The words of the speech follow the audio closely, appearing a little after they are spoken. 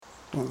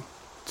1,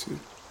 2,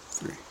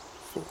 3,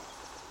 4.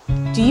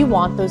 Do you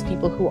want those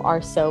people who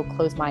are so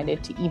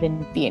close-minded to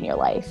even be in your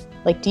life?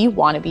 Like, do you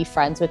want to be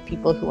friends with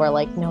people who are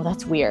like, no,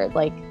 that's weird.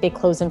 Like they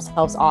close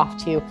themselves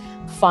off to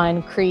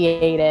fun,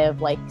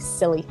 creative, like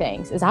silly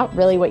things. Is that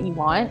really what you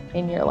want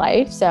in your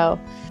life? So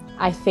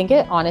I think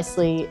it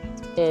honestly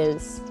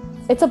is,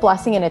 it's a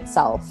blessing in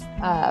itself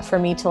for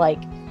me to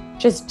like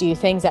just do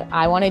things that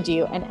I want to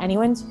do. And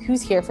anyone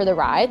who's here for the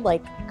ride,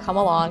 like come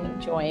along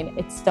and join.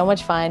 It's so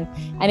much fun.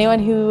 Anyone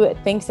who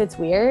thinks it's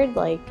weird,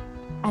 like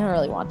I don't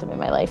really want them in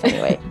my life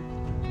anyway.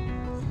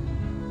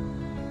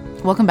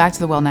 Welcome back to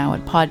the Well Now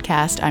What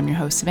podcast. I'm your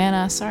host,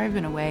 Savannah. Sorry I've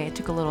been away. I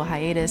took a little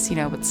hiatus,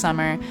 with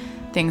summer.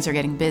 Things are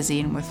getting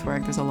busy and with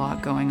work there's a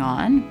lot going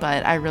on,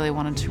 but I really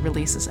wanted to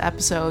release this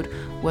episode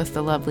with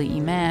the lovely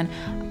Iman.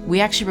 We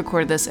actually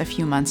recorded this a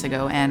few months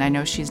ago, and I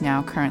know she's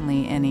now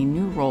currently in a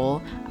new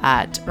role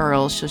at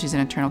Earls, so she's an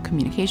internal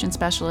communication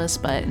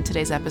specialist, but in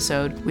today's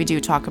episode, we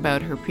do talk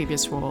about her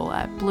previous role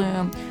at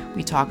Bloom.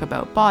 We talk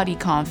about body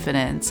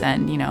confidence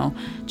and,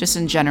 just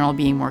in general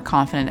being more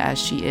confident as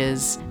she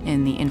is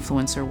in the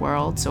influencer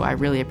world, so I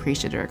really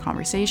appreciated our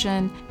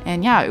conversation,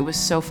 and yeah, it was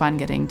so fun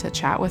getting to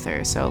chat with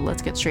her, so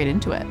let's get straight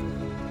into it.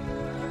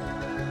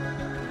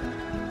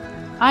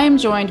 I am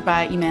joined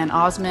by Iman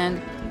Osman.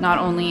 Not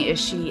only is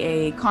she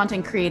a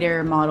content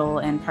creator, model,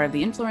 and part of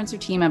the influencer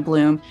team at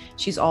Bloom,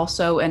 she's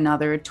also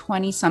another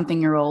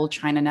 20-something-year-old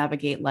trying to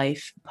navigate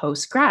life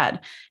post-grad.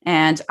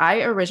 And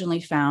I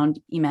originally found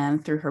Iman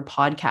through her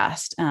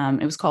podcast.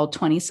 It was called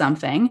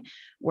 20-something,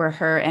 where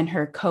her and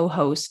her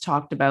co-host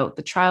talked about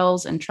the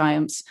trials and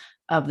triumphs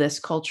of this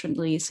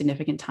culturally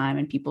significant time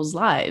in people's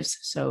lives.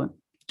 So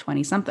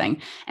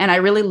 20-something. And I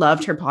really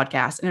loved her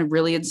podcast, and it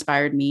really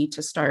inspired me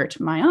to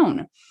start my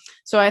own.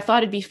 So I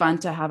thought it'd be fun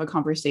to have a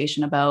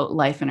conversation about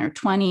life in our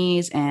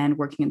 20s and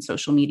working in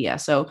social media.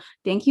 So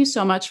thank you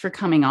so much for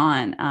coming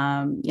on.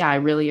 I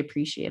really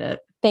appreciate it.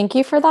 Thank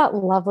you for that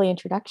lovely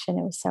introduction.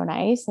 It was so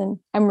nice. And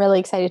I'm really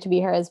excited to be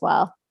here as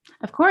well.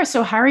 Of course.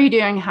 So how are you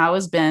doing? How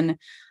has been,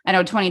 I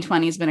know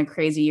 2020 has been a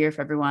crazy year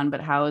for everyone, but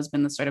how has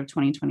been the start of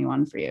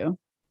 2021 for you?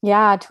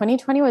 Yeah,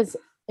 2020 was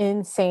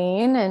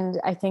insane.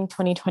 And I think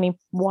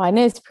 2021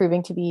 is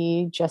proving to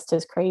be just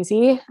as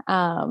crazy.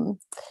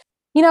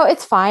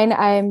 It's fine.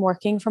 I'm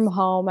working from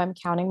home. I'm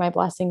counting my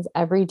blessings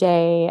every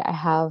day. I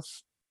have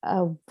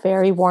a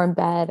very warm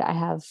bed. I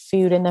have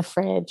food in the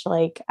fridge.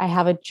 Like I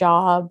have a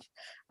job.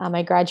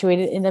 I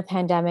graduated in the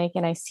pandemic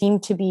and I seem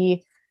to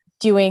be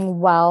doing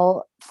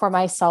well for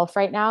myself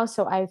right now.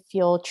 So I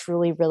feel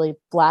truly, really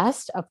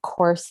blessed. Of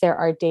course, there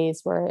are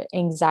days where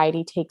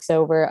anxiety takes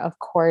over. Of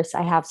course,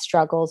 I have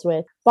struggles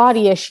with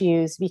body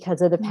issues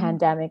because of the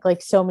pandemic,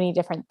 like so many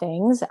different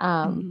things.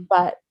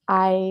 But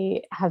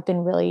I have been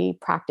really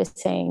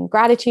practicing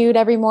gratitude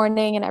every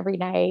morning and every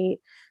night.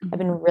 I've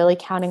been really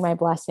counting my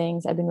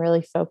blessings. I've been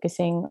really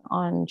focusing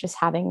on just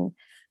having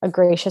a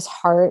gracious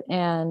heart.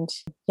 And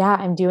yeah,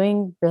 I'm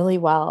doing really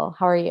well.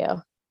 How are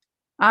you?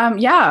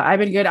 I've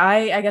been good.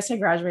 I guess I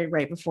graduated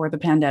right before the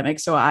pandemic.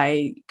 So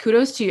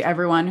kudos to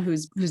everyone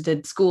who's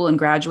did school and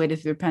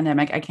graduated through the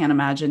pandemic. I can't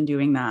imagine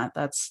doing that.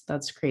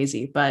 That's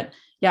crazy. But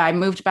yeah, I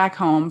moved back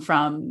home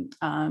from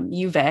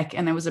UVic,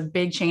 and it was a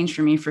big change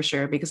for me for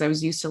sure, because I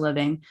was used to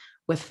living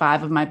with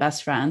five of my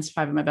best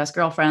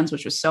girlfriends,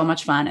 which was so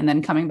much fun. And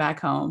then coming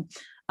back home.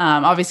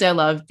 Obviously I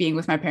love being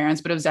with my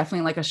parents, but it was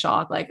definitely like a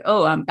shock, like,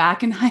 oh, I'm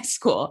back in high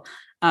school.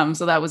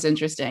 So that was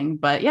interesting,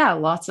 but yeah,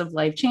 lots of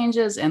life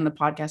changes, and the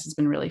podcast has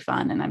been really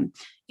fun, and I'm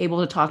able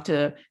to talk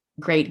to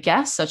great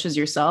guests such as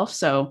yourself.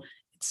 So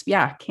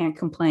can't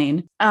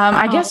complain.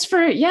 I guess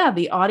for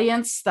the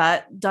audience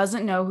that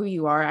doesn't know who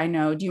you are,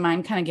 do you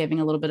mind kind of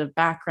giving a little bit of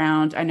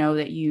background? I know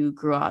that you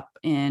grew up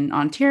in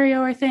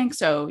Ontario, I think.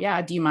 So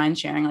yeah, do you mind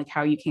sharing like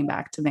how you came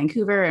back to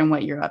Vancouver and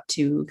what you're up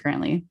to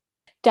currently?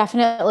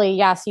 Definitely.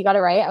 Yes, you got it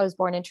right. I was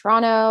born in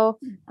Toronto.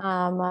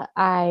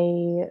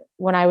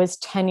 When I was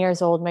 10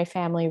 years old, my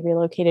family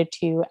relocated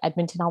to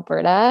Edmonton,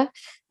 Alberta,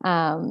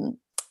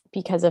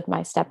 because of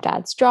my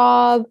stepdad's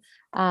job.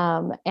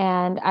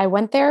 And I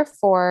went there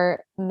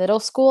for middle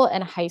school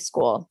and high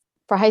school.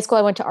 For high school,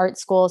 I went to art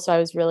school. So I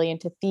was really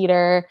into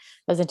theater.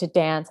 I was into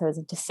dance. I was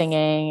into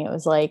singing. It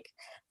was like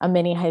a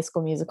mini High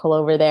School Musical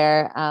over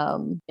there.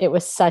 It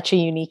was such a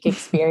unique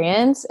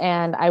experience.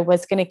 And I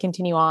was going to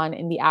continue on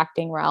in the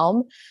acting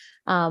realm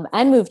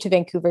and move to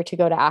Vancouver to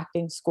go to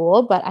acting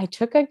school. But I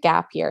took a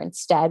gap year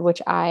instead, which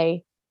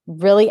I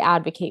really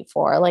advocate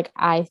for. Like,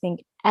 I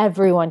think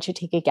everyone should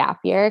take a gap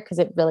year because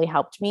it really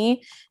helped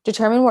me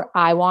determine what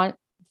I want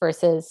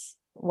versus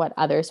what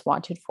others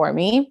wanted for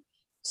me.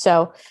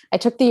 So I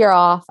took the year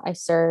off. I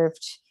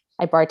served,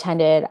 I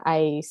bartended,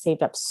 I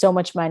saved up so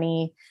much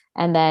money.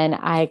 And then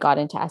I got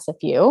into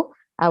SFU,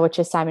 which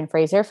is Simon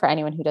Fraser, for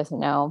anyone who doesn't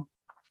know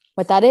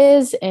what that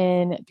is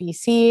in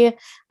BC.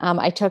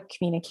 I took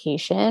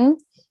communication.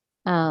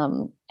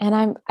 And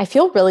I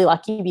feel really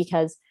lucky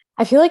because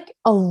I feel like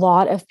a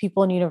lot of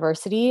people in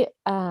university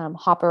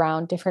hop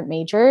around different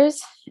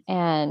majors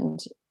and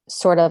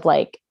sort of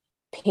like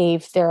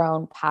pave their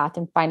own path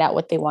and find out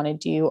what they want to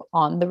do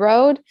on the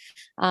road.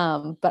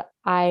 But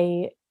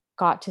I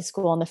got to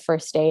school on the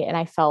first day and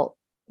I felt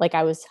like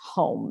I was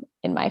home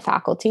in my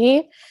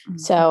faculty. Mhm.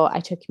 So I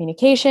took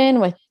communication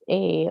with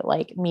a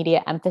like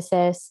media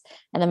emphasis,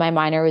 and then my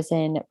minor was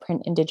in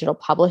print and digital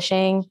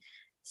publishing.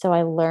 So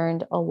I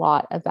learned a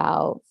lot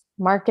about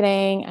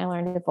marketing. I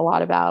learned a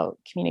lot about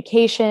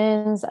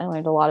communications. I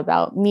learned a lot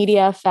about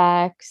media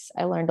effects.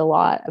 I learned a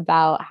lot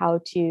about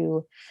how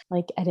to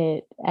like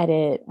edit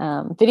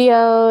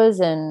videos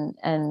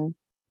and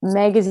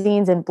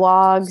magazines and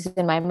blogs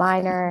in my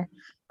minor.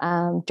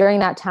 During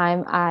that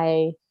time,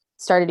 I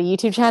started a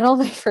YouTube channel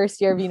my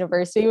first year of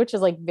university, which is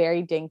like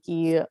very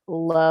dinky,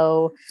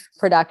 low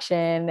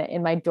production.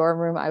 In my dorm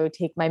room, I would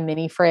take my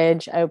mini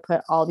fridge, I would put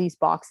all these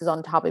boxes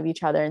on top of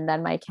each other, and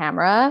then my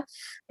camera.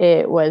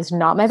 It was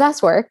not my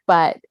best work,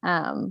 but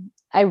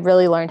I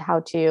really learned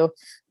how to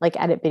like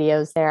edit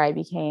videos there. I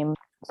became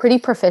pretty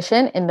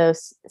proficient in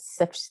those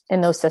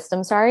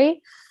systems.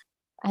 Sorry.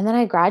 And then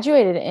I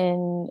graduated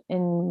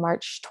in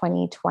March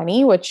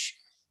 2020, which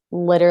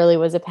literally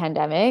was a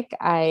pandemic.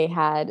 I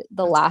had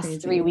the That's last crazy.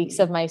 3 weeks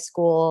of my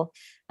school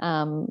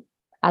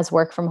as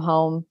work from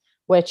home,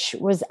 which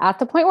was at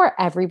the point where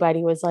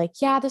everybody was like,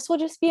 yeah, this will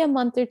just be a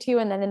month or two.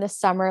 And then in the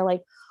summer,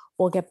 like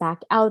we'll get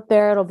back out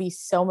there. It'll be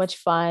so much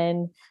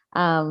fun.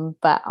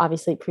 But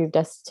obviously it proved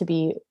us to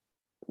be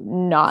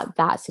not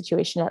that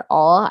situation at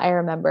all. I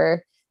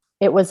remember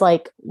it was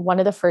like one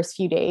of the first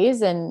few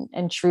days and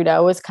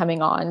Trudeau was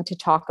coming on to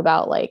talk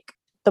about like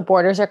the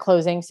borders are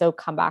closing, so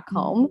come back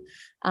home.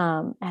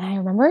 And I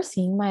remember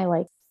seeing my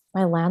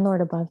landlord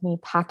above me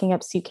packing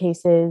up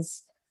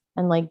suitcases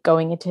and like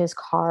going into his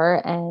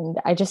car. And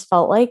I just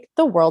felt like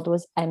the world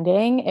was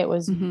ending. It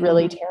was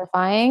really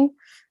terrifying.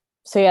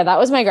 So yeah, that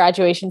was my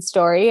graduation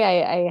story.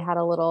 I had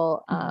a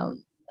little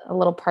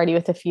party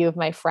with a few of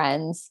my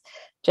friends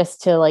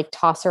just to like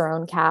toss our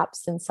own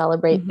caps and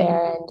celebrate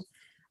there. And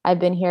I've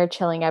been here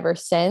chilling ever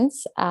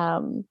since.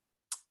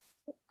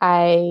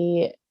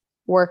 I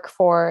work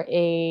for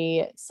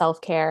a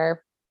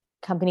self-care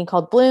company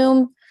called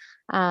Bloom.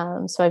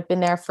 So I've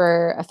been there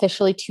for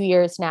officially 2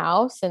 years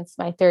now, since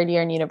my third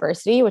year in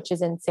university, which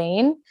is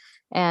insane.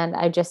 And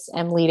I just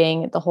am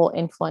leading the whole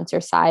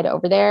influencer side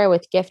over there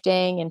with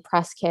gifting and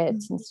press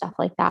kits and stuff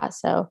like that.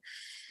 So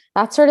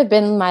that's sort of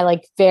been my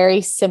like very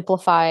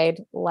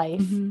simplified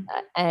life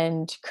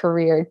and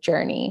career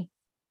journey.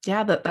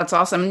 Yeah, that's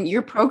awesome.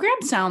 Your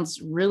program sounds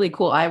really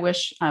cool. I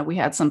wish we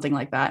had something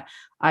like that.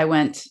 I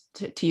went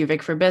to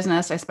UVic for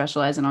business. I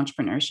specialize in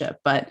entrepreneurship,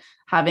 but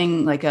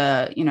having like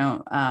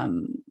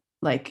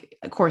like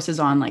courses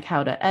on like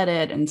how to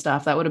edit and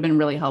stuff, that would have been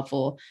really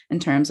helpful in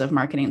terms of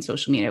marketing and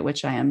social media,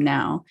 which I am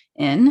now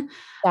in.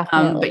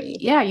 Definitely.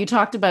 But yeah, you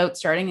talked about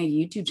starting a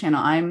YouTube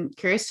channel. I'm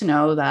curious to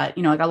know that,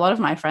 like a lot of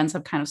my friends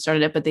have kind of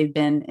started it, but they've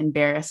been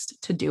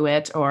embarrassed to do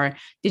it. Or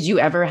did you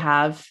ever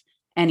have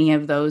any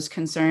of those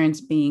concerns,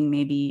 being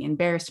maybe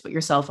embarrassed to put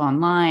yourself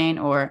online,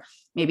 or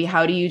maybe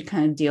how do you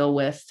kind of deal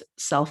with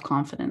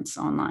self-confidence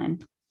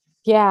online?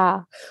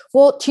 Yeah.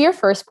 Well, to your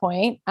first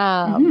point,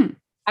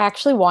 I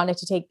actually wanted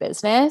to take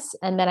business,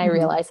 and then I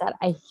realized that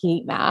I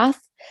hate math.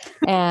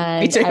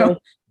 And Me too.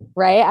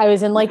 I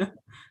was in like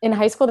in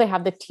high school, they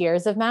have the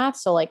tiers of math.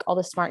 So like all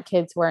the smart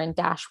kids were in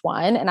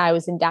 -1 and I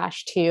was in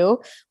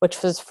 -2,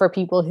 which was for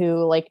people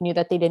who like knew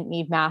that they didn't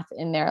need math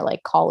in their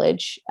like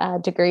college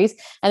degrees.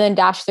 And then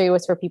 -3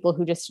 was for people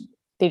who just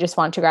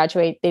wanted to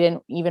graduate. They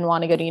didn't even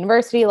want to go to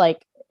university.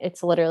 Like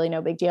it's literally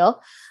no big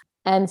deal.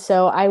 And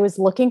so I was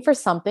looking for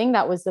something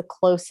that was the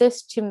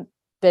closest to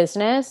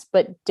business,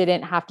 but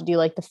didn't have to do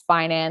like the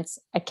finance,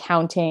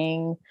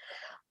 accounting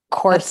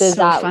courses.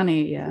 That's so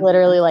funny. Yeah.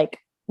 Literally like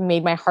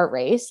made my heart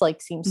race,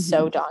 like seems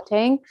so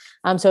daunting.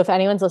 So if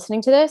anyone's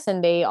listening to this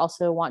and they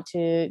also want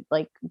to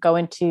like go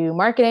into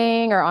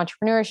marketing or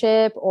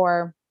entrepreneurship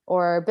or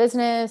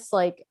business,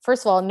 like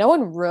first of all, no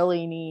one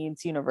really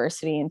needs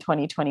university in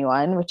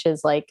 2021, which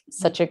is like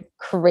such a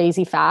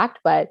crazy fact,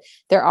 but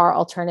there are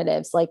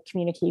alternatives like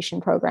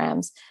communication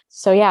programs.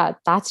 So yeah,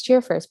 that's to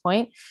your first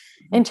point.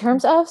 In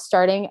terms of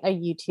starting a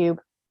YouTube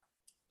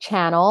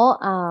channel,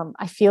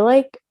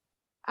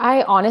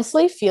 I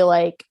honestly feel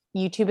like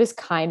YouTube is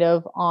kind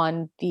of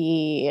on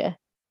the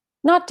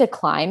not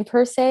decline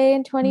per se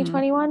in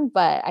 2021,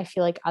 but I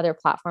feel like other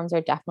platforms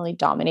are definitely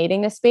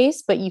dominating the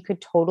space. But you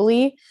could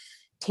totally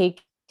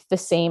take the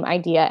same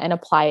idea and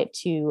apply it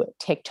to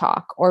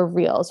TikTok or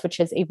Reels, which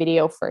is a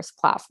video first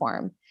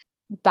platform.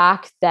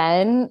 Back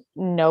then,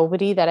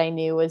 nobody that I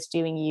knew was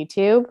doing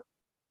YouTube.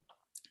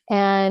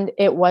 And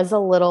it was a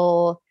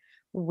little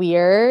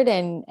weird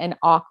and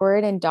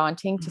awkward and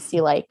daunting to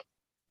see like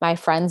my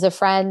friends of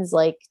friends,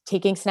 like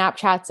taking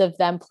Snapchats of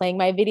them playing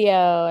my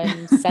video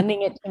and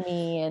sending it to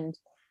me.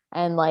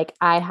 And like,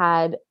 I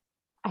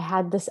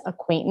had this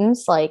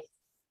acquaintance, like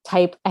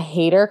type a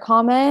hater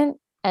comment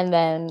and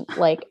then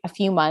like a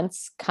few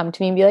months come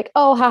to me and be like,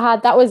 oh, haha,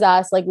 that was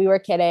us. Like we were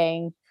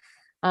kidding.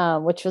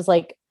 Which was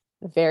like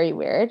very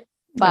weird,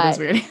 but that is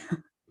weird.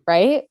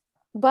 right.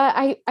 But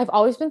I've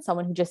always been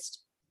someone who just,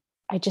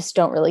 I just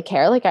don't really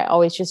care. Like I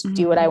always just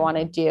do what I want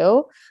to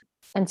do.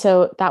 And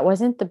so that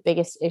wasn't the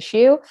biggest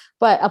issue,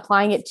 but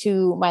applying it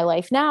to my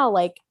life now,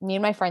 like me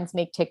and my friends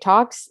make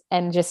TikToks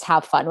and just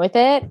have fun with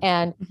it.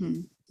 And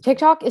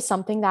TikTok is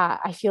something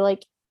that I feel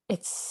like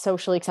it's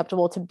socially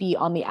acceptable to be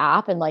on the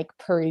app and like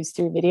peruse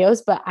through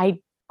videos, but I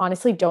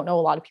honestly don't know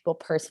a lot of people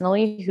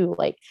personally who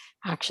like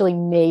actually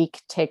make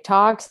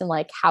TikToks and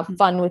like have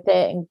fun with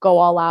it and go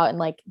all out and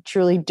like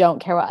truly don't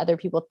care what other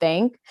people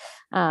think.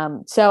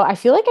 So I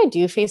feel like I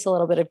do face a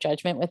little bit of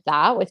judgment with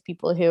that, with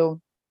people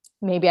who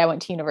maybe I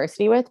went to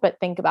university with, but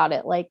think about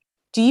it. Like,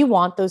 do you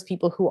want those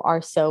people who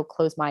are so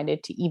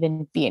close-minded to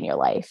even be in your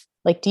life?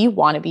 Like, do you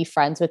want to be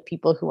friends with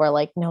people who are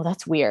like, no,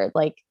 that's weird.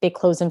 Like they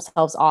close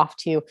themselves off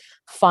to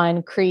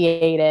fun,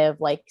 creative,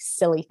 like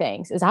silly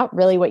things. Is that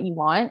really what you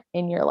want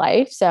in your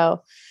life?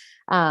 So,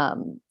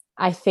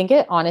 I think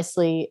it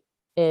honestly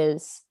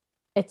is,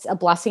 it's a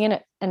blessing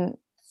and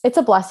it's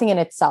a blessing in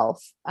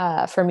itself,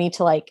 for me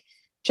to like,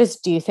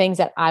 just do things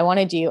that I want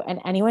to do. And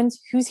anyone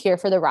who's here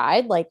for the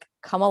ride, like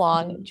come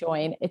along,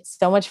 join. It's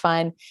so much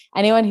fun.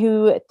 Anyone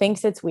who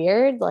thinks it's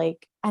weird,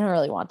 like I don't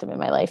really want them in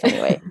my life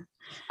anyway.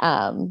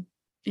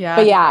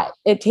 But yeah,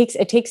 it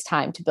takes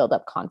time to build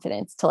up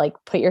confidence, to like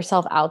put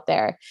yourself out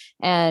there,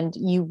 and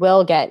you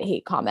will get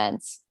hate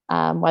comments,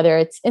 whether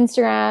it's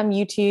Instagram,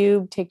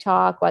 YouTube,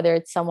 TikTok, whether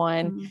it's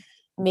someone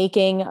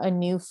making a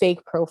new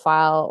fake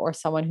profile or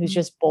someone who's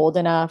just bold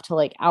enough to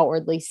like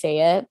outwardly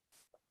say it.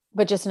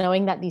 But just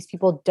knowing that these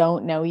people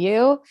don't know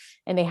you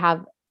and they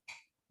have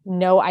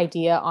no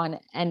idea on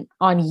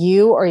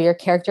you or your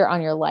character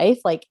on your life,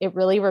 like it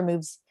really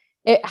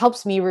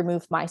helps me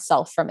remove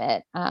myself from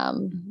it.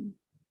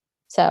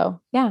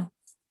 So yeah.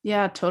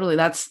 Yeah, totally.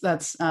 That's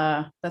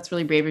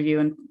really brave of you,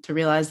 and to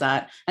realize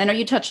that. I know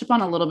you touched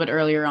upon a little bit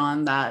earlier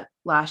on that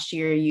last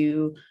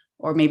year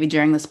or maybe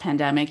during this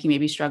pandemic, you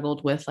maybe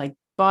struggled with like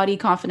body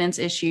confidence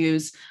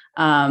issues.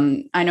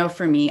 I know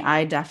for me,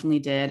 I definitely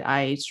did.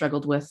 I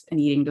struggled with an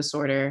eating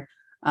disorder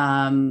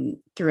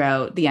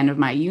throughout the end of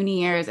my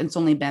uni years. And it's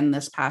only been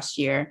this past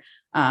year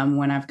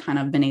when I've kind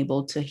of been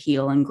able to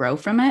heal and grow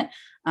from it.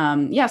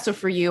 So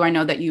for you, I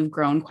know that you've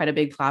grown quite a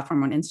big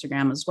platform on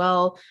Instagram as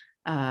well.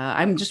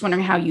 I'm just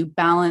wondering how you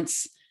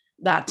balance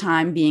that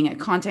time being a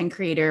content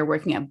creator,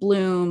 working at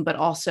Bloom, but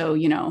also,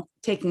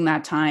 taking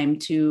that time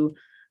to,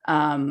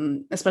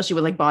 especially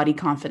with like body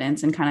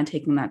confidence and kind of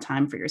taking that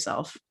time for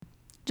yourself.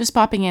 Just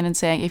popping in and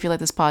saying, if you like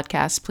this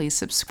podcast, please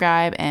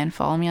subscribe and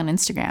follow me on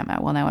Instagram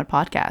at Well Now What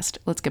Podcast.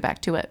 Let's get back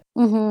to it.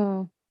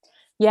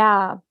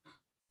 Yeah.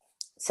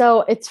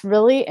 So it's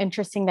really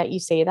interesting that you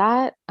say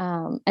that.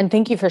 And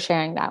thank you for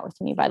sharing that with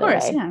me, by the way.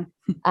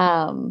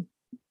 Yeah.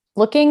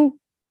 Looking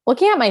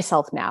at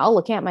myself now,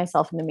 looking at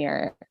myself in the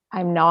mirror,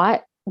 I'm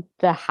not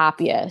the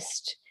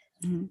happiest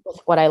with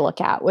what I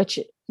look at, which,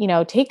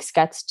 takes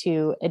guts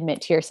to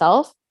admit to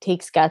yourself,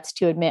 takes guts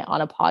to admit on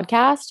a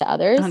podcast to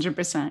others.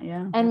 100%.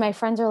 Yeah. And my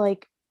friends are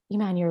like,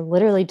 man, you're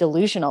literally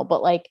delusional,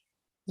 but like,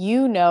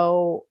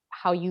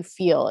 how you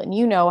feel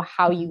and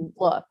how you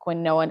look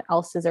when no one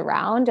else is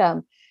around.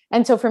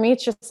 And so for me,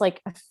 it's just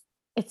like,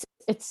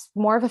 it's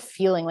more of a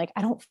feeling. Like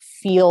I don't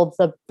feel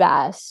the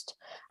best,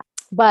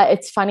 but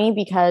it's funny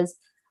because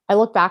I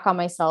look back on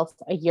myself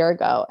a year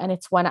ago, and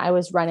it's when I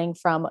was running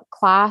from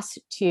class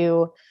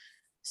to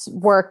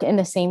work in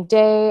the same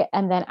day.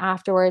 And then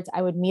afterwards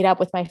I would meet up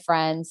with my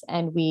friends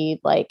and we'd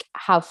like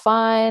have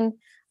fun.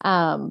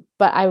 But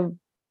I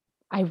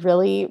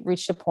really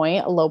reached a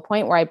low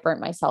point where I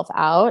burnt myself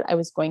out. I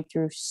was going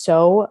through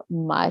so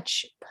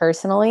much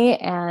personally,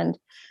 and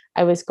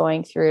I was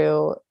going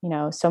through,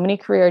 so many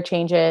career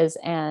changes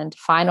and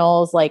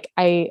finals. Like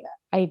I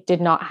did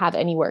not have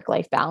any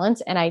work-life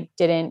balance, and I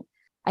didn't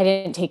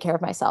take care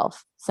of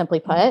myself, simply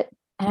put.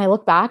 And I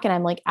look back and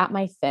I'm like at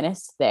my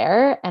thinnest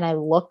there, and I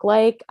look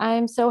like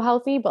I'm so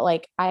healthy, but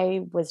like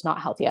I was not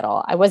healthy at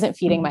all. I wasn't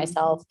feeding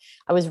myself.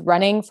 I was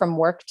running from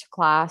work to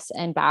class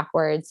and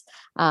backwards.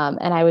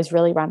 And I was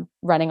really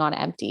running on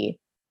empty.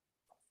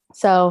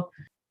 So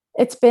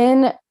it's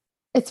been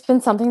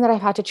something that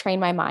I've had to train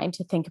my mind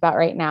to think about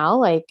right now.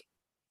 Like,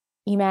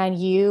 Eman,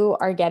 you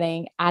are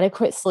getting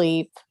adequate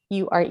sleep.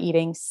 You are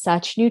eating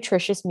such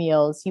nutritious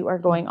meals. You are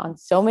going on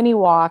so many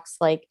walks.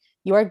 Like,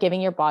 you are giving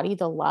your body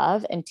the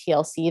love and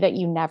TLC that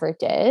you never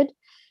did.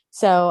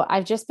 So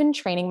I've just been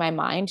training my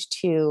mind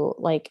to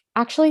like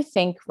actually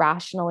think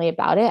rationally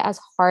about it, as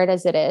hard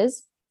as it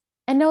is,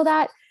 and know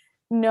that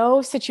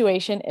no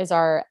situation is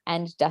our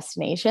end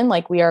destination.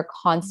 Like we are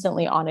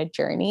constantly on a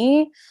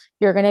journey.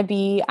 I'm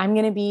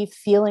going to be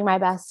feeling my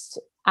best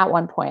at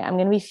one point. I'm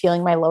going to be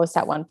feeling my lowest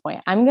at one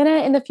point. I'm going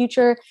to, in the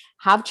future,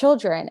 have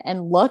children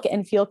and look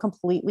and feel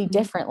completely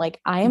different. Like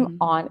I am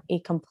on a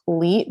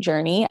complete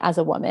journey as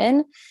a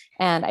woman.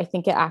 And I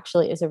think it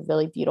actually is a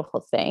really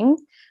beautiful thing.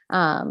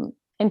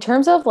 In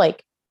terms of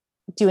like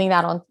doing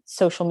that on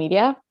social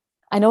media,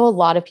 I know a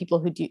lot of people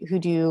who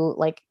do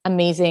like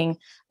amazing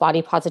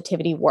body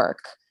positivity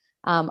work.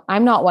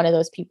 I'm not one of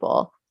those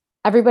people.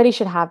 everybody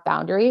should have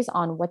boundaries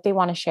on what they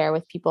want to share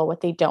with people,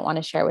 what they don't want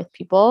to share with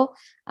people.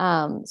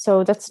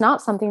 So that's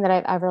not something that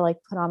I've ever like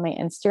put on my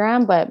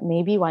Instagram, but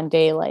maybe one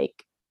day,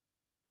 like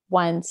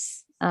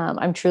once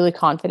I'm truly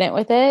confident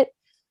with it,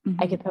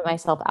 I could put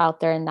myself out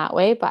there in that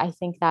way. But I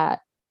think that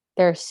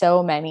there are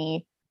so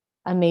many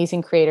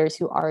amazing creators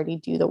who already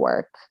do the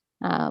work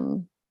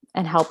and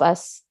help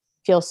us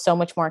feel so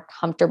much more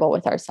comfortable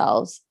with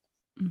ourselves.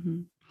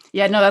 Mm-hmm.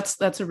 Yeah, no,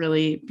 that's a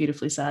really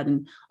beautifully said.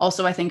 And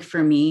also I think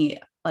for me,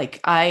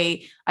 like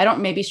I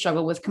don't maybe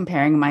struggle with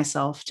comparing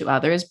myself to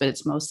others, but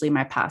it's mostly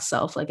my past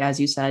self. Like, as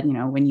you said, you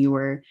know, when you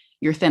were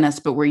your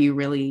thinnest, but were you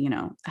really, you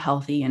know,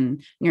 healthy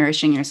and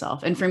nourishing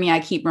yourself? And for me, I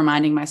keep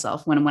reminding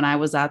myself when I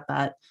was at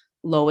that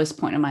lowest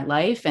point in my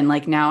life, and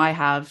like now I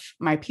have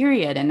my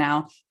period, and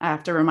now I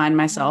have to remind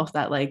myself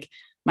that like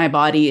my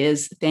body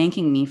is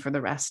thanking me for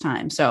the rest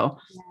time. So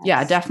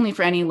yeah, definitely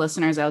for any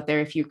listeners out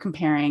there, if you're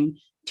comparing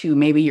to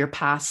maybe your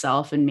past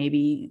self, and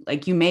maybe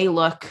like you may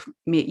look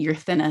your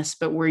thinnest,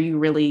 but were you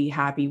really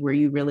happy? Were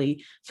you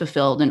really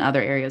fulfilled in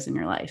other areas in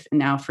your life? And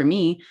now for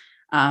me,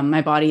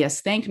 my body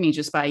has thanked me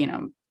just by, you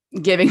know,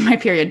 giving my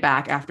period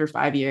back after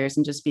 5 years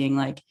and just being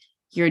like,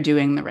 you're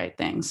doing the right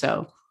thing.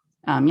 So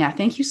yeah,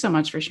 thank you so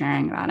much for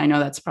sharing that. I know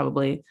that's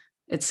probably,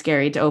 it's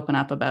scary to open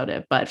up about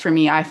it, but for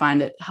me, I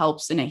find it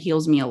helps and it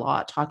heals me a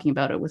lot talking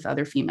about it with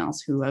other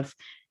females who have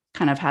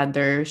kind of had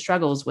their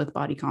struggles with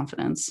body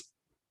confidence.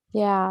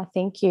 Yeah,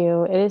 thank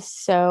you. There's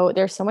so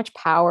much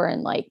power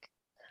in like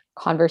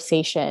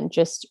conversation,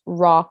 just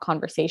raw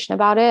conversation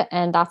about it.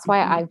 And that's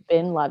why I've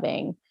been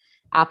loving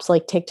apps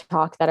like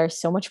TikTok that are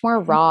so much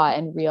more raw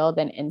and real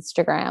than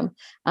Instagram.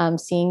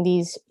 Seeing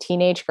these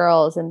teenage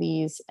girls and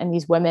these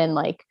women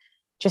like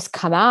just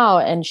come out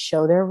and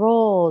show their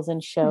roles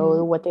and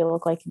show what they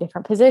look like in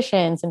different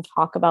positions and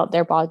talk about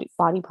their body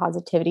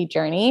positivity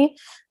journey.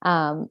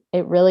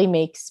 It really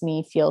makes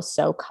me feel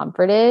so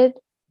comforted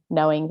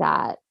knowing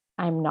that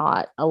I'm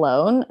not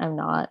alone. I'm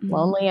not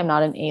lonely. I'm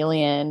not an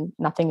alien.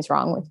 Nothing's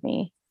wrong with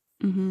me.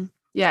 Mm-hmm.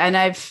 Yeah.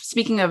 And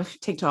speaking of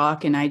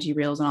TikTok and IG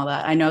Reels and all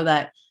that, I know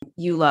that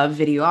you love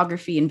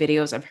videography and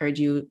videos. I've heard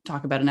you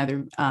talk about in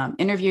other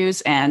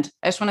interviews. And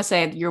I just want to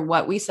say your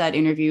What We Said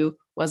interview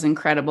was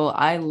incredible.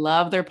 I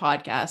love their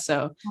podcast.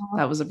 So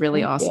that was a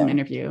really awesome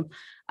interview.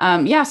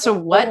 Yeah. So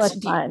what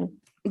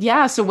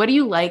do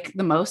you like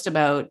the most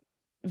about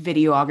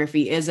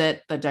videography? Is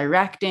it the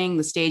directing,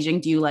 the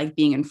staging? Do you like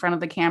being in front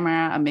of the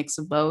camera, a mix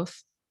of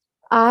both?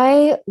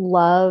 I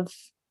love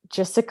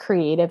just the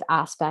creative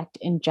aspect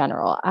in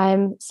general.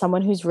 I'm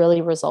someone who's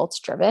really results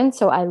driven.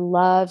 So I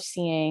love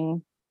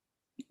seeing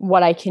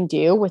what I can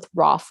do with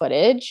raw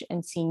footage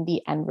and seeing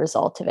the end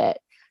result of it.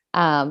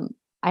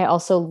 I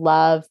also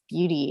love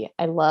beauty.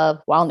 I love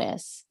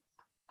wellness.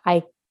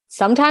 I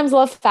sometimes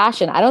love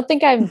fashion. I don't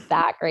think I'm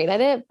that great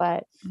at it,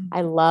 but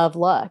I love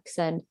looks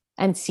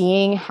and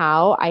seeing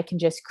how I can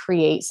just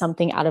create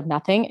something out of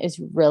nothing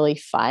is really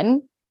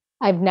fun.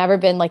 I've never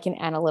been like an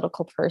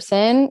analytical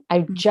person.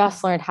 I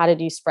just learned how to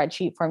do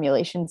spreadsheet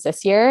formulations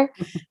this year.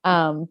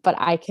 But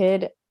I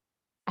could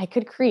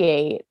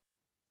create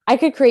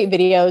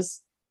videos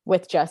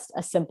with just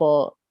a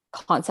simple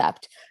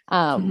concept,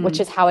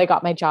 which is how I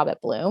got my job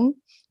at Bloom.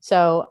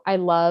 So I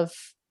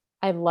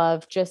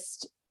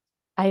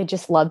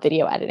just love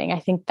video editing. I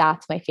think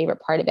that's my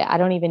favorite part of it. I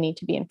don't even need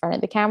to be in front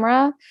of the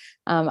camera.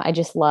 I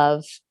just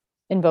love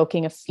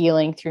invoking a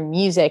feeling through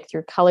music,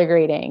 through color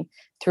grading,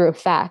 through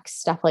effects,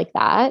 stuff like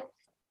that.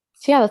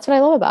 So yeah, that's what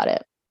I love about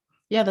it.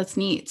 Yeah, that's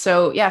neat.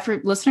 So yeah,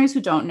 for listeners who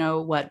don't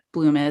know what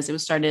Bloom is, it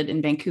was started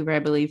in Vancouver, I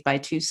believe, by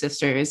two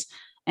sisters.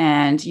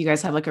 And you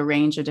guys have like a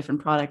range of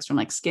different products from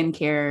like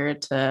skincare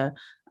to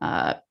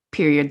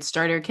period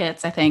starter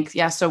kits, I think.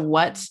 Yeah. So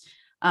what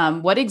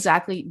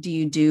exactly do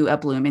you do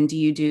at Bloom, and do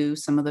you do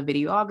some of the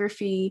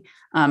videography?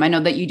 I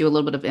know that you do a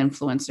little bit of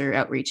influencer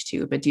outreach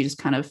too, but do you just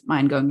kind of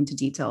mind going into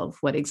detail of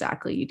what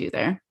exactly you do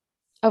there?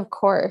 Of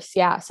course.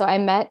 Yeah. So I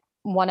met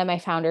one of my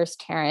founders,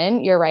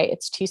 Taryn. You're right.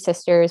 It's two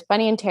sisters,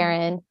 Bunny and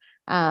Taryn.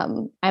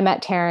 I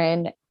met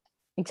Taryn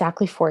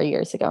exactly 4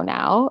 years ago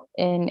now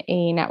in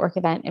a network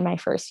event in my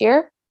first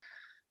year.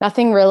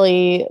 Nothing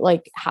really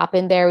like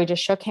happened there. We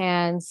just shook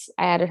hands.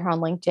 I added her on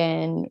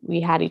LinkedIn.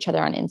 We had each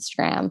other on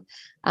Instagram.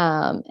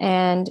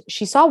 And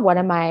she saw one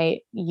of my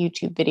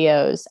YouTube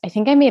videos. I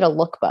think I made a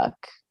lookbook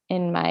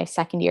in my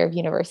second year of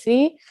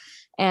university.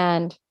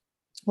 And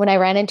when I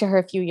ran into her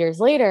a few years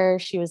later,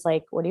 she was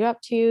like, "What are you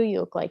up to? You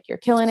look like you're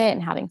killing it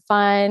and having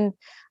fun."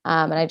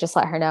 And I just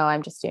let her know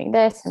I'm just doing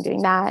this, I'm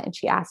doing that. And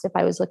she asked if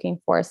I was looking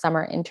for a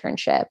summer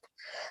internship.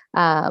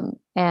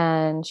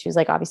 And she was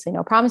like, "Obviously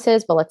no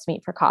promises, but let's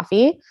meet for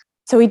coffee."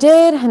 So we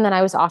did. And then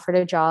I was offered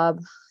a job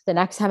the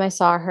next time I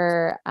saw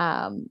her.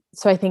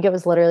 So I think it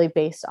was literally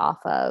based off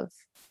of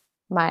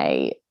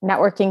my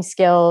networking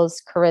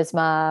skills,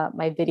 charisma,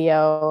 my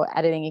video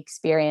editing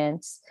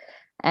experience.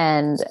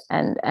 And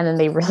then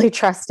they really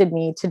trusted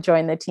me to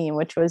join the team,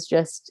 which was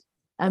just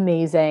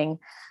amazing.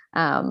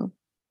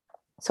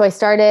 So I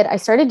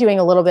started doing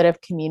a little bit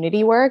of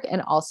community work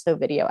and also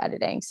video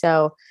editing.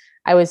 So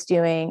I was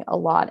doing a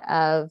lot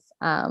of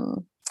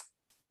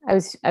I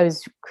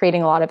was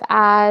creating a lot of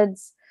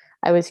ads.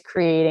 I was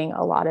creating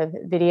a lot of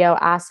video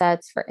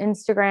assets for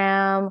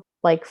Instagram,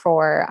 like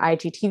for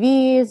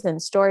IGTVs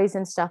and stories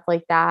and stuff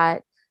like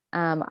that.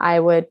 I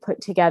would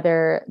put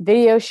together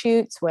video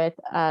shoots with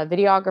a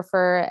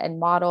videographer and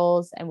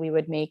models, and we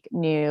would make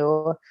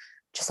new,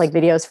 just like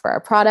videos for our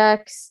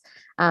products,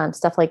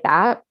 stuff like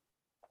that.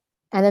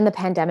 And then the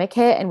pandemic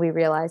hit, and we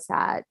realized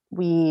that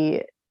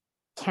we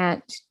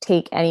can't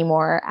take any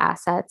more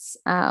assets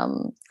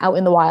out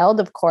in the wild,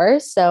 of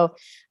course. So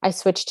I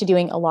switched to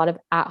doing a lot of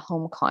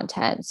at-home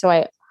content. So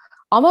I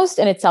almost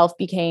in itself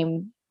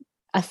became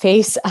a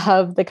face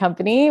of the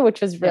company,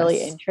 which was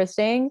really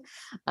interesting.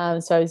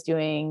 So I was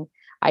doing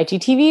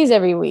IGTVs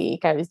every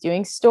week. I was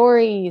doing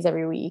stories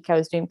every week. I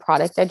was doing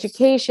product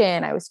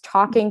education. I was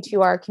talking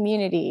to our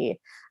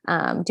community,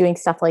 doing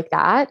stuff like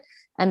that.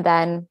 And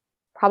then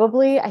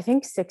probably, I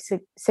think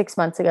six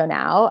months ago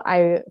now,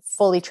 I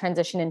fully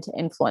transitioned into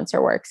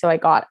influencer work. So I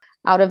got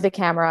out of the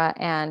camera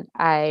and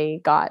I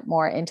got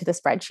more into the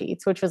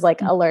spreadsheets, which was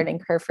like a learning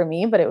curve for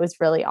me, but it was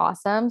really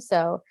awesome.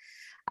 So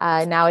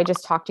now I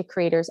just talk to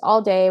creators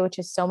all day, which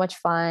is so much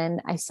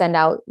fun. I send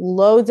out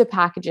loads of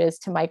packages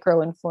to micro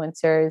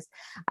influencers.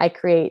 I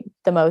create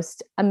the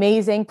most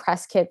amazing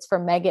press kits for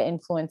mega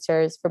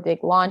influencers for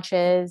big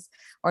launches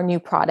or new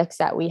products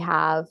that we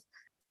have.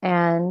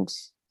 And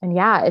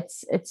yeah,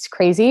 it's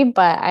crazy,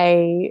 but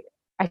I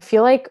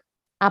feel like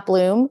at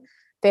Bloom,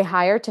 they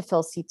hire to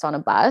fill seats on a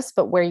bus,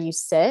 but where you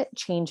sit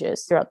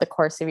changes throughout the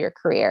course of your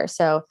career.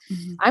 So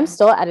I'm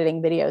still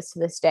editing videos to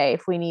this day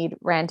if we need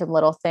random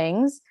little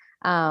things.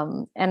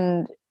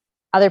 And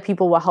other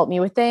people will help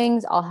me with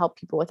things. I'll help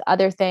people with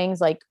other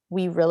things. Like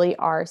we really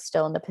are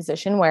still in the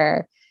position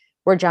where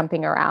we're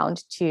jumping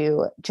around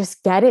to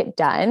just get it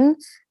done.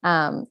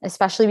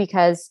 Especially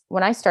because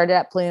when I started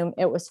at Bloom,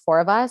 it was 4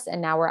 of us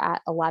and now we're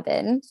at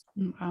 11.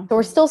 Wow. So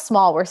we're still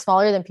small. We're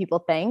smaller than people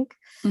think.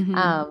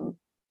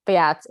 But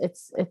yeah,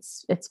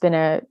 it's been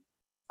a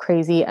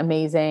crazy,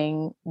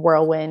 amazing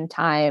whirlwind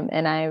time.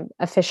 And I'm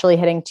officially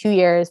hitting 2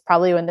 years,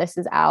 probably when this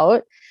is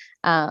out.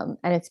 And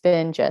it's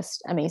been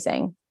just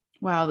amazing.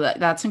 Wow,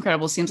 that's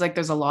incredible. Seems like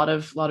there's a lot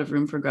of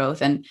room for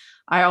growth. And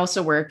I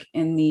also work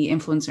in the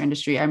influencer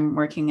industry. I'm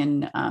working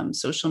in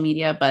social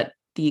media, but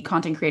the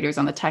content creators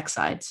on the tech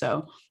side.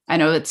 So I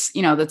know that's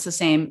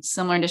the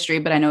similar industry,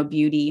 but I know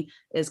beauty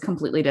is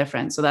completely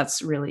different. So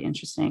that's really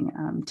interesting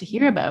to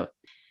hear about.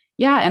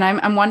 Yeah, and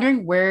I'm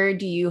wondering, where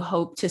do you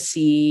hope to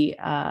see,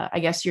 I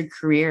guess, your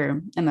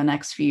career in the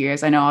next few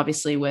years? I know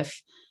obviously with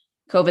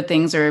COVID,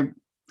 things are,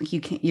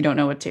 you don't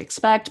know what to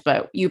expect,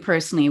 but you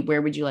personally,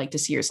 where would you like to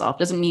see yourself?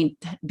 Doesn't need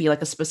to be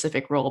like a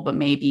specific role, but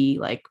maybe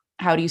like,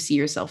 how do you see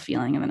yourself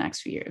feeling in the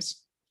next few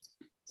years?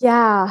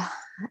 Yeah,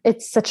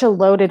 it's such a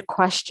loaded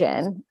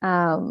question.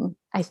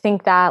 I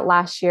think that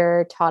last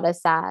year taught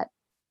us that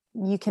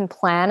you can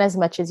plan as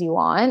much as you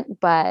want,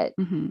 but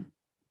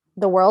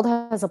the world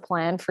has a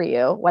plan for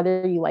you,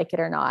 whether you like it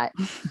or not.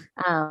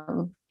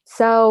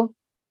 So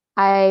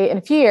I, in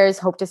a few years,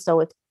 hope to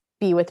still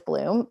be with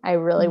Bloom. I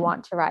really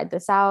want to ride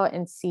this out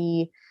and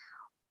see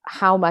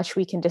how much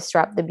we can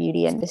disrupt the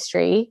beauty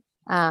industry.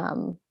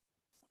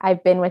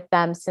 I've been with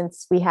them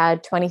since we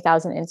had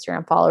 20,000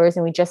 Instagram followers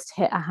and we just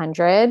hit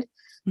 100,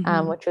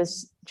 which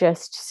was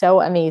just so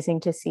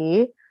amazing to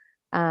see.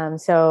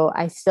 So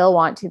I still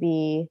want to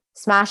be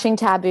smashing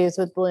taboos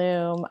with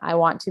Bloom. I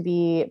want to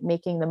be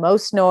making the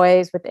most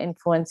noise with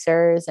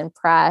influencers and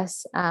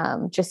press,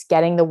 just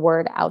getting the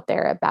word out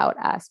there about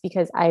us,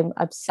 because I'm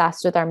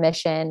obsessed with our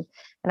mission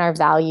and our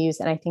values.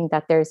 And I think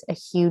that there's a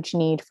huge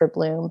need for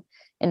Bloom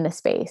in the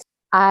space.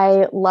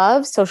 I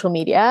love social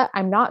media.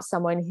 I'm not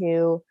someone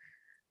who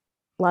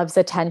loves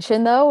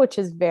attention though, which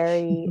is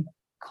very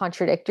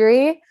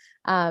contradictory.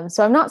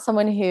 So I'm not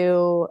someone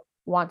who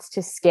wants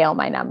to scale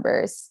my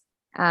numbers.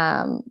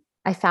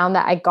 I found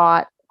that I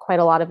got quite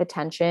a lot of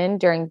attention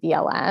during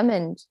BLM,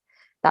 and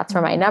that's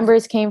where my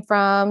numbers came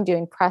from,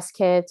 doing press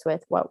kits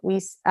with what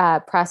we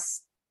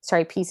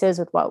pieces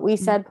with What We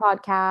Said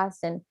podcast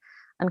and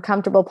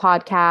Uncomfortable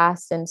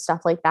podcast and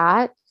stuff like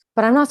that.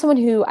 But I'm not someone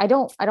who I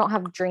don't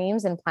have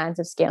dreams and plans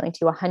of scaling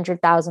to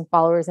 100,000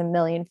 followers, 1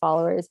 million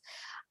followers.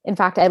 In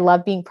fact, I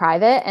love being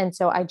private. And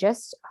so I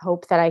just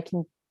hope that I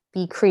can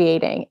be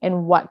creating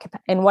in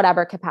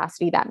whatever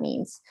capacity that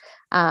means.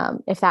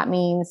 If that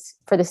means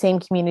for the same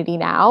community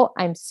now,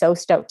 I'm so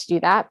stoked to do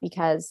that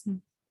because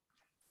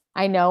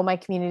I know my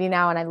community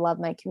now and I love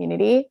my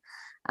community.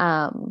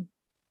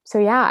 So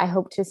yeah, I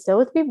hope to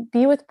still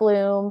be with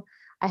Bloom.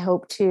 I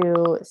hope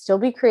to still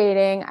be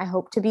creating. I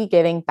hope to be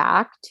giving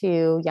back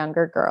to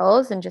younger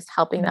girls and just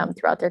helping them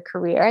throughout their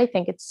career. I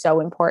think it's so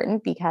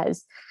important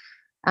because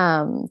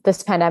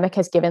this pandemic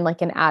has given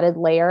like an added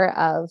layer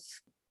of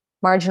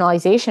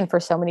marginalization for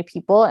so many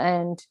people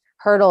and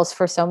hurdles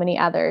for so many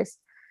others.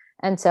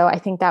 And so I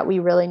think that we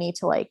really need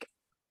to like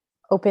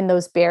open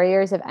those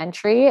barriers of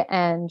entry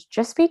and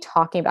just be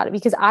talking about it,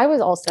 because I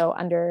was also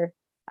under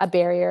a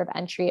barrier of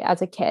entry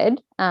as a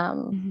kid.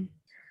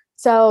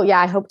 So yeah,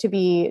 I hope to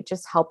be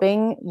just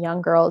helping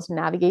young girls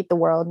navigate the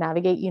world,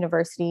 navigate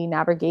university,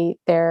 navigate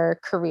their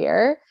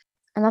career.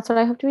 And that's what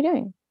I hope to be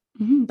doing.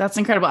 That's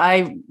incredible.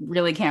 I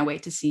really can't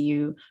wait to see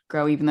you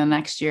grow even the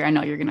next year. I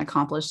know you're going to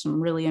accomplish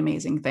some really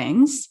amazing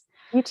things.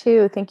 You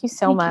too. Thank you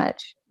so Thank you.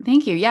 much.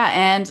 Thank you. Yeah.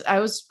 And I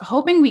was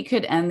hoping we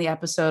could end the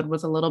episode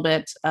with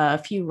a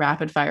few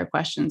rapid fire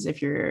questions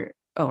if you're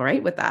all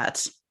right with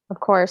that. Of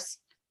course.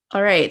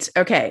 All right.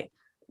 Okay.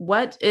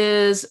 What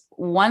is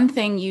one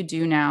thing you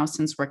do now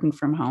since working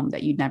from home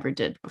that you never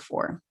did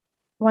before?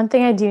 One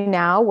thing I do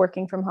now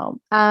working from home.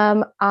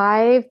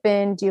 I've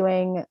been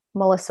doing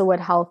Melissa Wood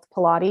Health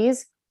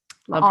Pilates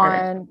Love her.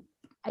 on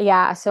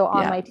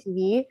my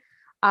TV.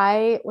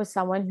 I was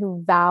someone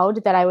who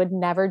vowed that I would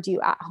never do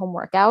at-home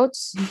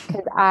workouts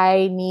because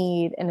I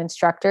need an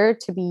instructor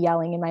to be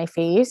yelling in my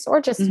face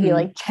or just to be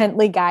like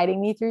gently guiding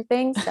me through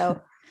things.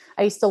 So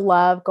I used to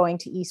love going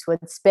to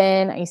Eastwood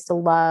Spin. I used to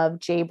love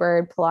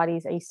Jaybird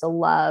Pilates. I used to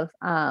love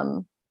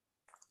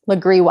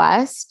Legree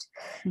West.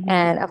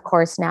 And of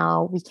course,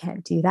 now we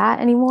can't do that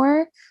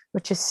anymore,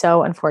 which is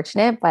so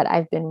unfortunate. But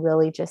I've been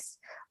really just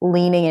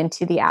leaning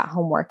into the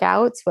at-home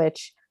workouts,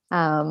 which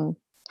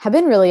have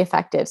been really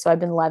effective. So I've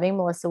been loving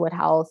Melissa Wood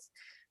Health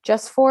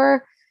just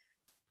for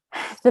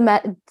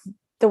the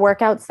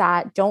workouts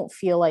that don't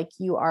feel like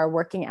you are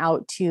working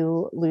out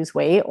to lose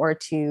weight or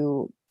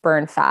to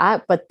burn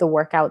fat, but the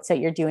workouts that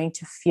you're doing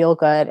to feel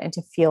good and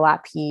to feel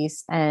at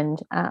peace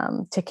and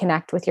to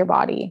connect with your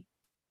body.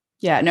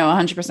 Yeah, no,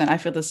 100%. I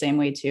feel the same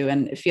way too.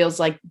 And it feels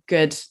like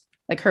good,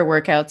 like her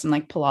workouts and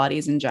like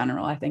Pilates in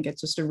general. I think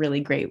it's just a really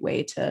great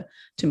way to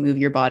move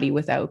your body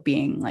without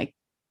being like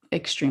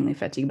extremely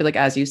fatigued. But like,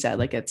 as you said,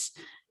 like it's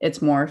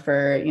more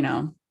for,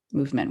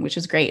 movement, which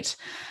is great.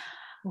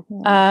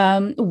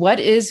 What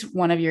is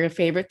one of your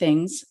favorite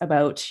things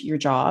about your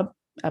job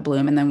at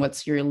Bloom? And then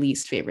what's your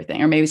least favorite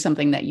thing, or maybe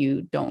something that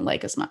you don't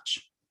like as much?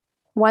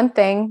 One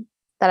thing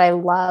that I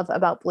love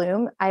about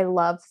Bloom, I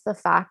love the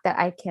fact that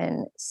I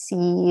can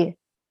see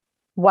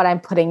what I'm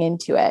putting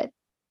into it,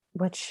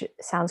 which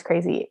sounds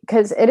crazy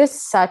because it is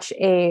such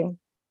a,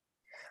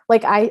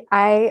 like,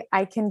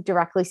 I can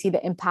directly see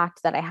the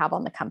impact that I have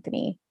on the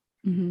company,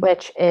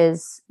 which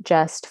is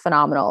just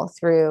phenomenal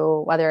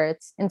through whether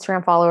it's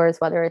Instagram followers,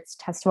 whether it's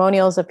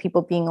testimonials of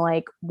people being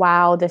like,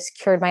 wow, this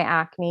cured my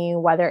acne,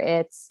 whether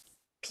it's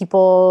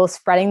people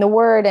spreading the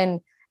word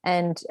and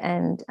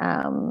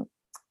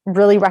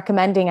really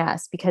recommending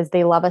us because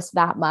they love us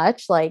that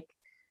much, like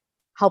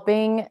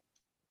helping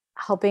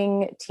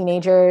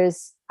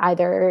teenagers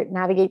either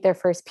navigate their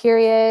first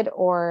period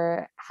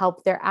or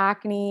help their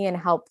acne and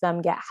help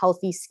them get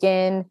healthy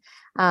skin.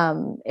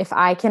 If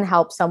I can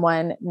help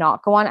someone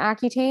not go on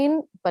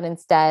Accutane, but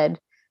instead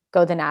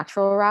go the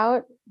natural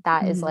route,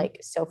 that is like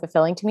so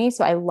fulfilling to me.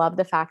 So I love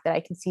the fact that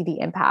I can see the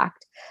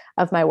impact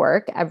of my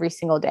work every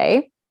single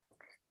day.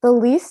 The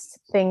least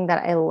thing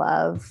that I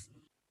love,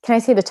 can I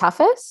say the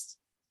toughest?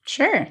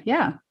 Sure.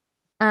 Yeah.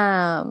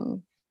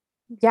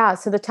 Yeah.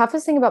 So the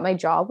toughest thing about my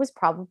job was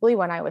probably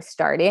when I was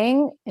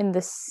starting in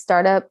the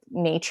startup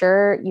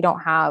nature.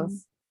 I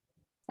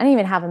didn't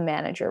even have a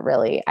manager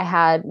really. I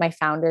had my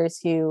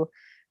founders who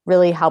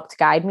really helped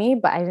guide me,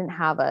 but I didn't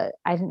have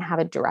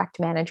a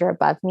direct manager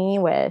above me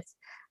with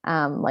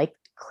like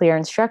clear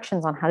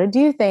instructions on how to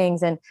do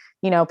things. And,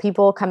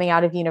 people coming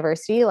out of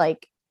university,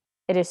 like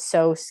it is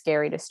so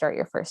scary to start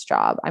your first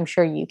job. I'm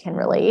sure you can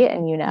relate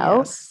and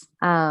Yes.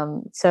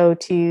 So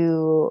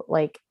to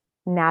like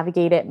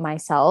navigate it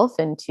myself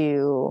and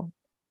to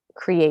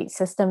create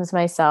systems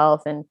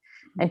myself and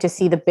to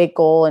see the big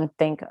goal and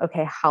think,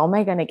 okay, how am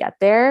I going to get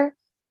there?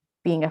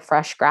 Being a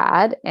fresh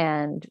grad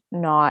and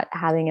not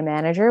having a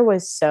manager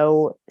was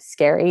so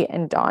scary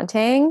and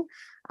daunting.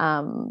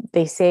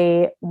 They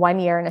say 1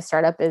 year in a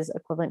startup is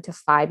equivalent to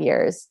 5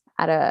 years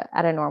at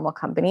a normal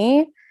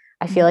company.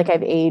 I feel like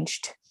I've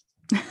aged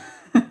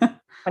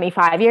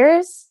 25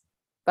 years,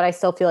 but I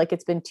still feel like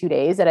it's been 2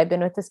 days that I've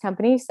been with this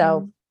company.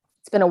 So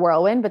it's been a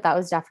whirlwind, but that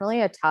was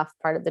definitely a tough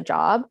part of the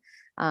job.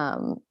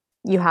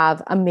 You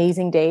have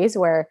amazing days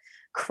where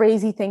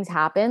crazy things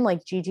happen,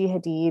 like Gigi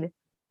Hadid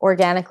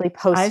organically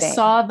posting. I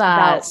saw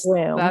that.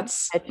 Bloom.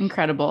 That's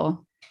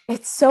incredible.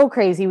 It's so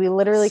crazy. We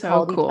literally So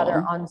called cool. each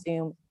other on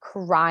Zoom,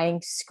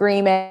 crying,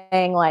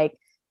 screaming. Like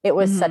it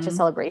was such a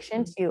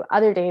celebration. To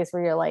other days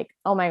where you're like,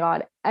 oh my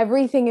God,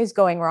 everything is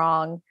going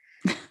wrong.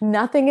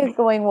 Nothing is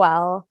going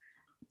well.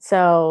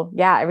 So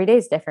yeah, every day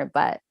is different,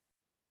 but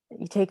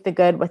you take the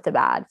good with the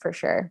bad for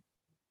sure.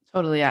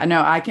 Totally. Yeah.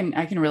 No, I can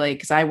relate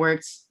because I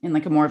worked in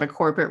like a more of a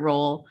corporate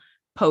role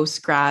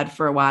post grad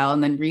for a while.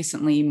 And then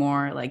recently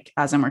more like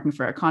as I'm working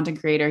for a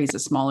content creator, he's a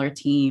smaller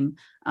team,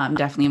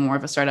 definitely more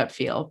of a startup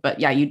feel. But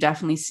yeah, you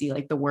definitely see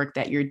like the work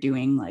that you're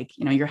doing, like,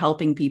 you're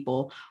helping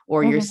people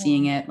or you're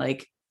seeing it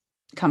like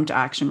come to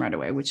action right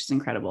away, which is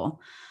incredible.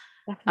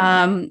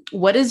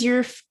 What is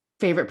your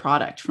favorite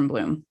product from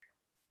Bloom?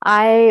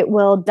 I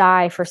will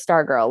die for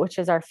Stargirl, which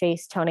is our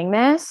face toning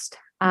mist.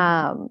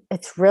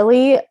 It's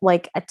really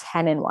like a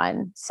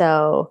 10-in-1.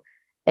 So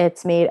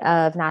it's made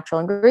of natural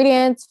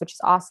ingredients, which is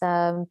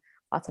awesome.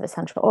 lots of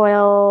essential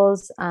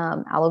oils,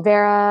 aloe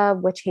vera,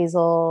 witch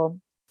hazel,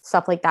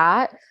 stuff like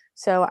that.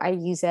 So I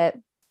use it.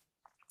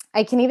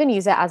 I can even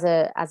use it as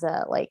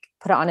a like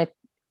put it on a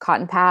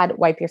cotton pad,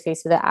 wipe your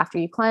face with it after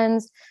you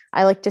cleanse.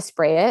 I like to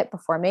spray it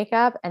before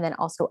makeup and then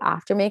also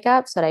after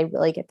makeup so that I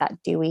really get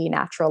that dewy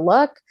natural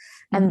look.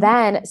 And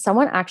then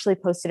someone actually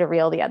posted a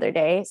reel the other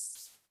day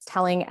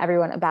telling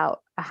everyone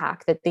about a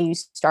hack that they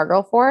use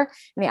Stargirl for,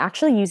 and they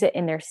actually use it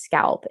in their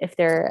scalp if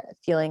they're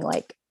feeling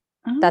like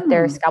that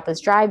their scalp is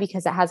dry,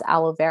 because it has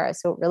aloe vera.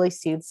 So it really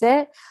soothes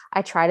it.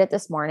 I tried it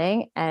this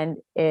morning and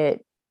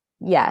it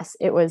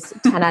was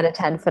 10 out of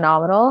 10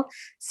 phenomenal.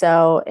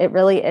 So it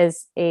really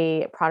is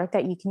a product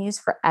that you can use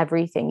for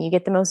everything. You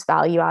get the most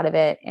value out of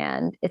it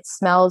and it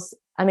smells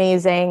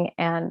amazing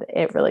and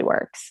it really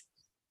works.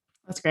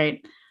 That's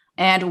great.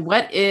 And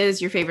what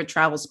is your favorite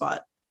travel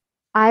spot?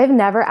 I've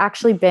never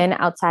actually been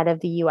outside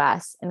of the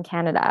US and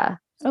Canada,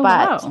 but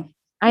wow.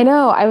 I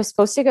know I was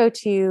supposed to go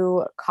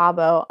to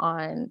Cabo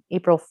on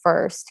April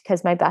 1st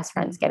because my best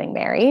friend's getting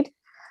married.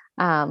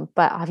 But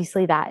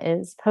obviously that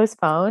is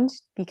postponed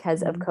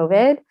because of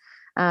COVID.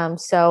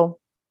 So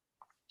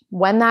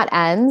when that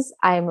ends,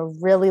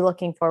 I'm really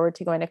looking forward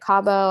to going to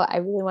Cabo. I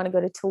really want to go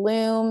to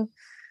Tulum.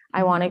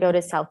 I want to go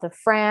to south of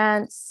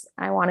France.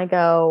 I want to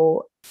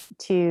go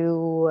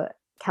to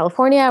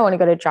California. I want to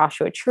go to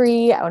Joshua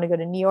Tree. I want to go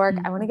to New York.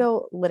 I want to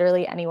go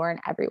literally anywhere and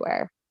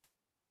everywhere.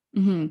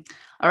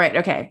 All right.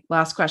 Okay.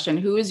 Last question.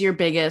 Who is your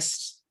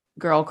biggest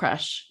girl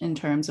crush in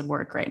terms of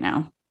work right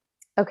now?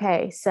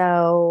 Okay.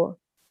 So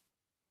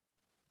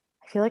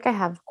I feel like I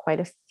have quite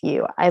a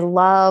few. I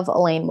love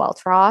Elaine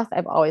Welteroth.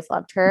 I've always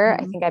loved her.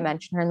 I think I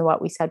mentioned her in the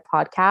What We Said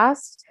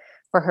podcast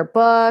for her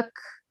book.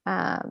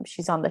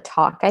 She's on The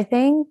Talk, I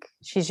think.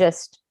 She's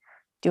just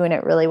doing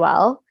it really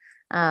well.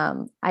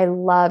 I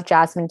love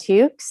Jasmine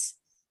Tukes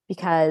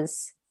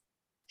because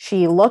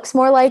she looks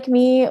more like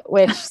me,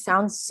 which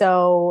sounds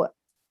so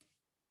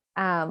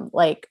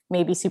like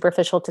maybe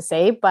superficial to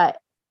say, but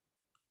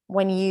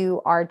when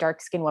you are a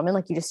dark-skinned woman,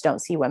 like you just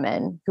don't see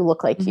women who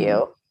look like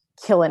you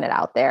killing it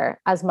out there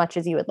as much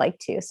as you would like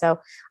to. So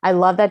I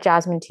love that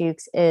Jasmine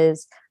Tukes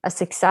is a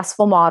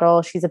successful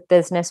model. She's a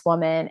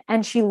businesswoman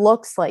and she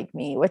looks like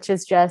me, which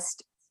is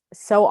just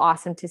so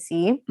awesome to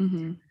see.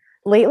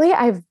 Lately,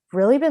 I've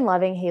really been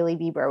loving Hailey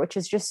Bieber, which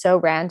is just so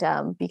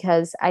random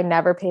because I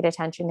never paid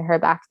attention to her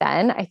back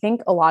then. I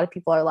think a lot of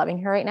people are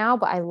loving her right now,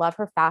 but I love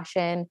her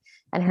fashion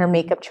and her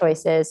makeup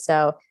choices.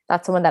 So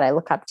that's someone that I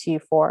look up to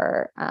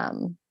for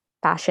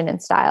fashion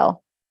and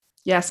style.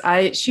 Yes,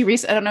 I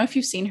don't know if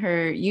you've seen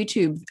her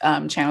YouTube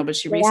channel, but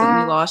she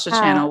recently launched a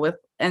channel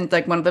and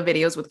like one of the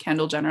videos with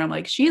Kendall Jenner. I'm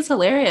like, she's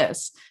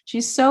hilarious.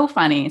 She's so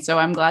funny. So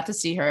I'm glad to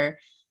see her,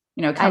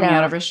 coming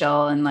out of her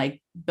shell and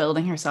like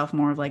building herself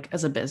more of like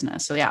as a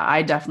business. So yeah,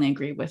 I definitely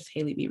agree with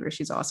Hailey Bieber.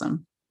 She's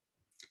awesome.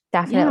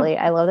 Definitely.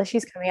 Yeah. I love that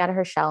she's coming out of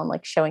her shell and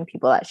like showing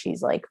people that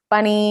she's like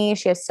funny.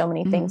 She has so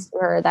many things to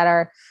her that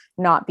are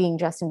not being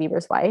Justin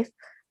Bieber's wife.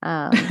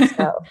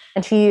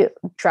 And she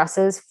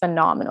dresses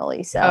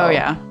phenomenally. So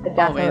I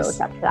definitely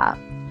look up to that.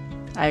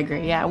 I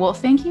agree. Yeah. Well,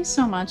 thank you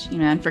so much,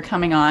 Iman, for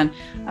coming on.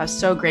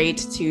 So great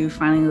to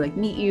finally like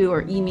meet you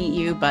or meet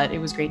you, but it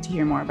was great to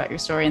hear more about your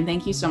story. And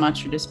thank you so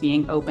much for just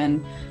being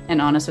open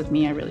and honest with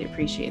me. I really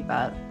appreciate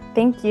that.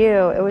 Thank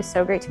you. It was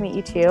so great to meet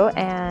you too.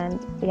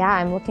 And yeah,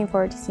 I'm looking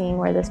forward to seeing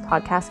where this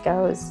podcast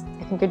goes.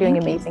 I think you're doing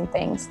amazing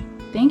things.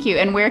 Thank you.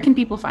 And where can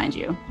people find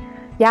you?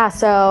 Yeah,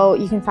 so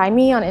you can find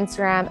me on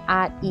Instagram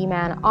at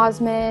Eman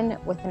Osman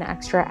with an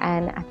extra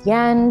N at the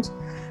end.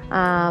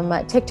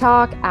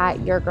 TikTok at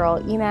Your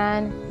Girl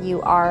Eman,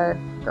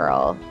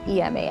 YourGirl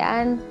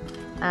EMAN.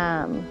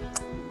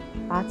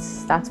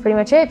 That's pretty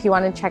much it. If you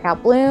want to check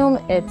out Bloom,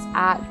 it's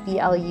at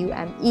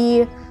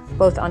BLUME,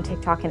 both on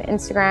TikTok and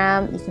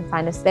Instagram. You can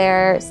find us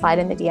there. Slide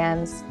in the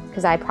DMs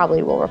because I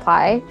probably will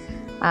reply.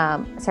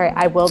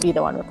 I will be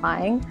the one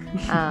replying.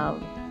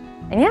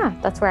 And yeah,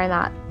 that's where I'm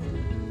at.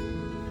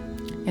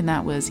 And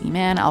that was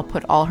Eman. I'll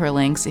put all her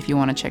links if you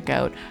want to check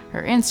out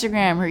her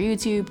Instagram, her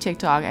YouTube,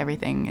 TikTok,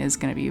 everything is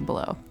going to be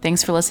below.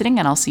 Thanks for listening,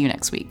 and I'll see you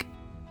next week.